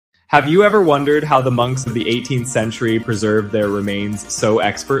Have you ever wondered how the monks of the 18th century preserved their remains so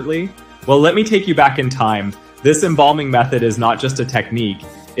expertly? Well, let me take you back in time. This embalming method is not just a technique,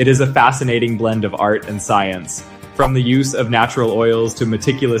 it is a fascinating blend of art and science. From the use of natural oils to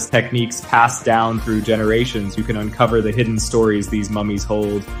meticulous techniques passed down through generations, you can uncover the hidden stories these mummies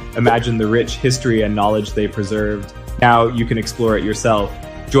hold. Imagine the rich history and knowledge they preserved. Now you can explore it yourself.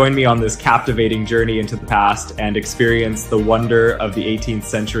 Join me on this captivating journey into the past and experience the wonder of the 18th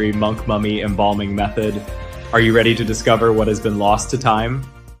century monk mummy embalming method. Are you ready to discover what has been lost to time?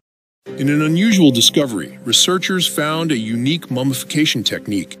 In an unusual discovery, researchers found a unique mummification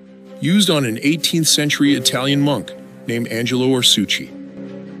technique used on an 18th century Italian monk named Angelo Orsucci.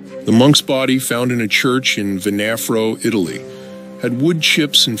 The monk's body, found in a church in Venafro, Italy, had wood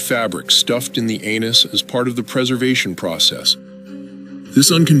chips and fabric stuffed in the anus as part of the preservation process. This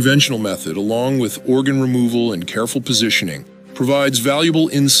unconventional method, along with organ removal and careful positioning, provides valuable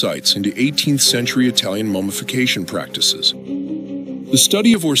insights into 18th century Italian mummification practices. The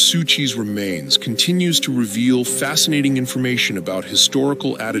study of Orsucci's remains continues to reveal fascinating information about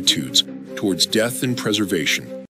historical attitudes towards death and preservation.